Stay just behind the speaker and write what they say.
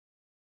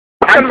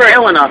I'm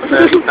pale enough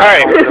to...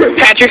 Alright,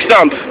 Patrick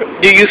Stump,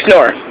 do you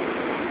snore?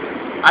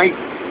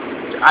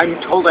 I'm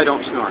told I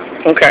don't snore.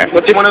 Okay.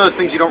 It's one of those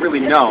things you don't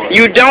really know.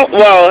 You don't,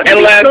 well,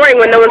 unless... snoring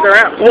when no one's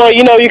around. Well,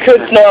 you know, you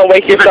could snore and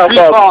wake yourself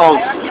up. Falls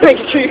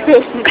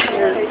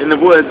in the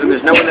woods and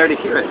there's no one there to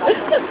hear it.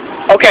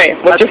 Okay,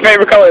 what's your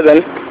favorite color then?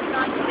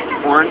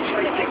 Orange.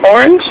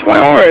 Orange?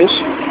 Why orange?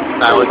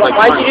 I was like,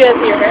 why'd you do that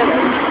to your hair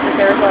then?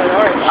 Your hair was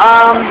orange.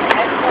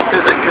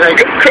 Cause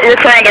We're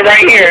trying to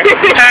right here.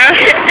 Huh?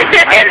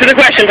 Answer the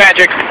question,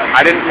 Patrick.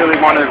 I didn't really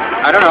want to.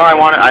 I don't know. I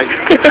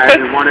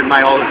wanted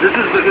my old. This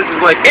is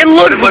like. It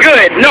looks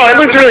good. No, it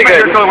looks really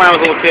good. When I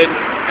was a little kid,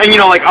 and you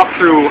know, like up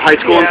through high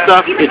school and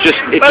stuff, it just.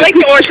 I like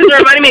the orange. It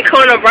reminded me of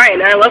Conan O'Brien.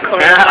 I love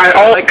Conan.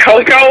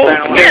 Coco.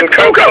 Yeah,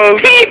 Coco.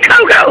 Hey,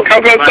 Coco.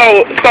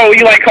 Coco. So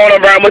you like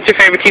Conan O'Brien? What's your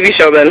favorite TV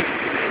show then?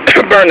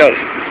 Burn those.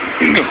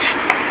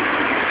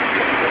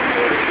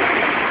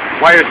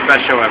 Wire's the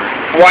best show ever.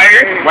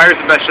 Wire's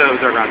the best show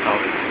ever on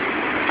television.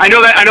 I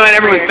know that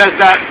everyone says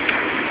that.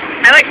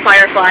 I like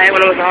Firefly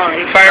when it was on.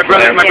 My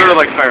brother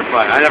likes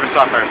Firefly. I never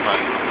saw Firefly.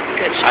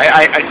 Good show.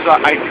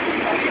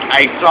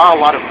 I saw a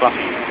lot of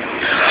Buffy.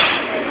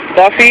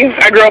 Buffy?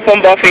 I grew up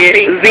on Buffy.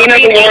 Xena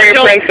the Warrior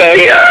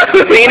Princess.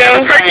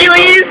 Xena.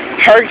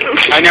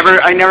 Hercules.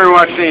 I never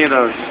watched any of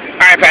those.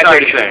 Alright, Patrick.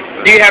 Sorry to say.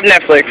 Do you have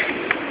Netflix?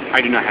 I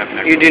do not have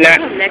Netflix. You do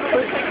not?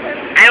 Netflix?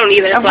 I don't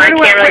even, so I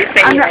can't really say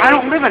anything. I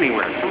don't live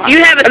anywhere.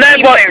 You have a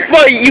CD player.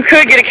 Well, you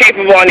could get it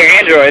capable on your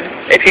Android,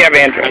 if you have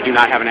Android. I do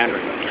not have an Android.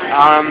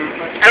 I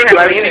don't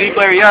have a CD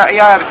player? Yeah, I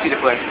have a CD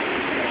player.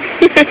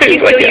 You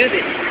still use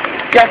it?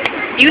 Yeah.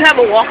 You have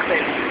a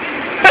Walkman.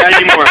 Not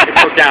anymore. It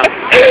broke down.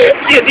 Do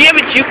you have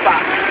a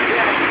jukebox?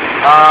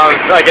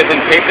 Like as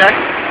in tape deck?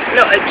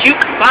 No, a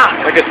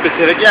jukebox. Like a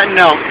specific? Yeah,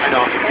 no, I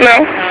don't.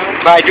 No?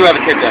 But I do have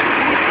a tape deck.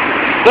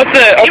 What's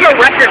the... You have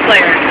a record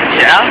player.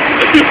 Yeah?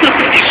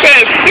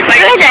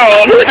 Hold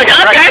on. I was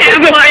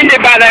offended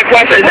by that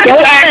question.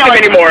 Don't ask him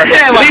anymore.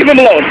 Yeah, leave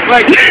him alone.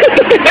 Like, 8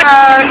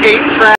 tracks.